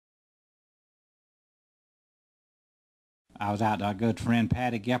I was out at our good friend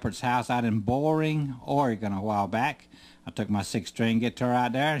Patty Geppert's house out in Boring, Oregon a while back. I took my 6-string guitar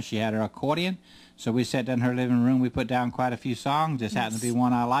out there and she had her accordion. So we sat in her living room. We put down quite a few songs. This happened to be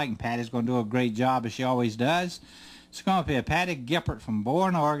one I like, and Patty's going to do a great job as she always does. It's going to be a Patty Geppert from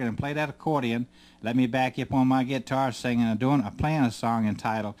Boring, Oregon, and play that accordion. Let me back you up on my guitar singing and playing a song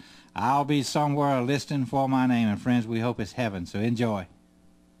entitled I'll Be Somewhere Listening for My Name. And friends, we hope it's heaven, so enjoy.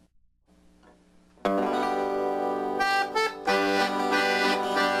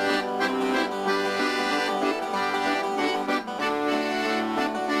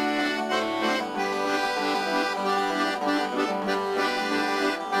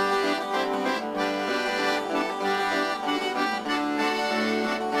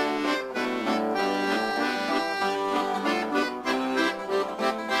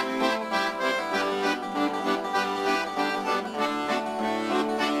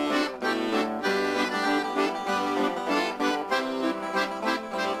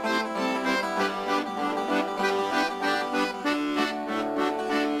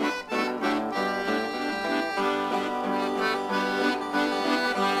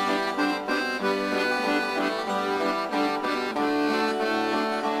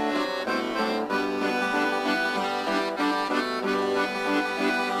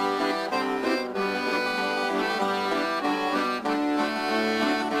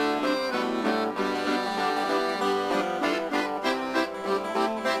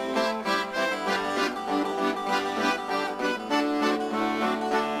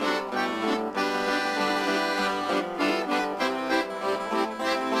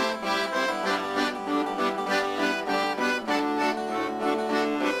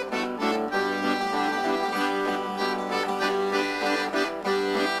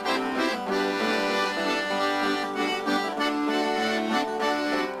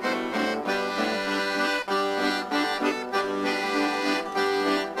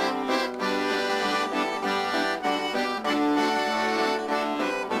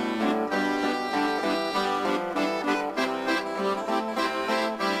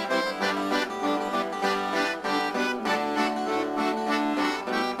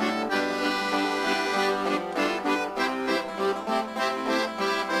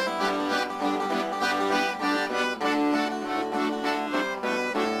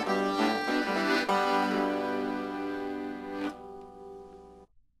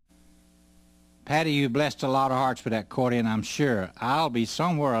 Patty, you blessed a lot of hearts with that accordion, I'm sure. I'll be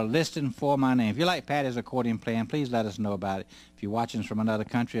somewhere listening for my name. If you like Patty's accordion playing, please let us know about it. If you're watching us from another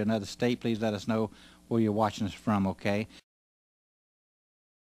country, another state, please let us know where you're watching us from, okay?